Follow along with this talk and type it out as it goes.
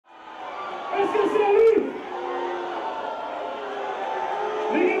Est-ce que c'est lui?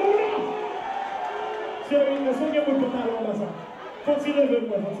 Les gars, chérie, est-ce qu'on a beaucoup de talent là ça? Continuez avec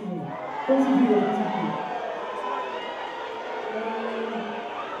moi, continuez. Continuez.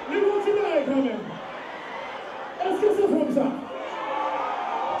 Les continuez quand même. Est-ce que c'est comme ça?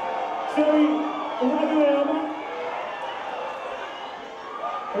 Chérie, on va aller là-bas.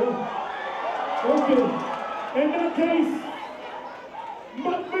 Oh. Okay. In that case,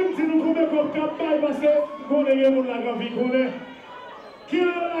 maintenant, si nous trouvons comme campagne parce que qu'on est pour la grande vie, qu'on est. Qui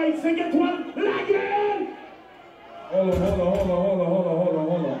est 5 étoiles, la gueule! Hold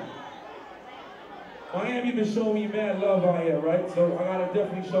on. Miami been showing me mad love out here, right? So I gotta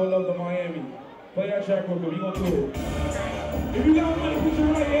definitely show love to Miami. Play that track real quick, we gonna do it. If you got money, put your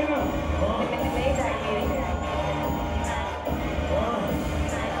right hand up.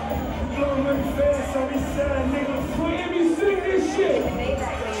 Blowing money fast, so we selling niggas. Miami, sing this shit!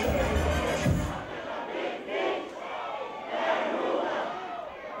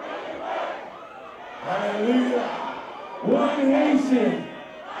 Hallelujah. One Haitian.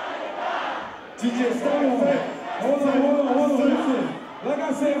 DJ Stone. Hold on. Listen. Like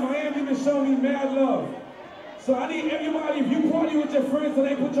I said, Miami been showing me mad love. So I need everybody, if you party with your friends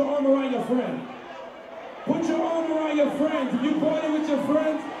today, put your arm around your friend. Put your arm around your friends. If you party with your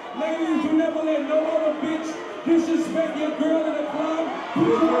friends, ladies, you never let no other bitch disrespect your girl in the club. Put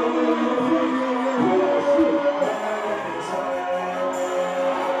your arm around your friend. Put your shit.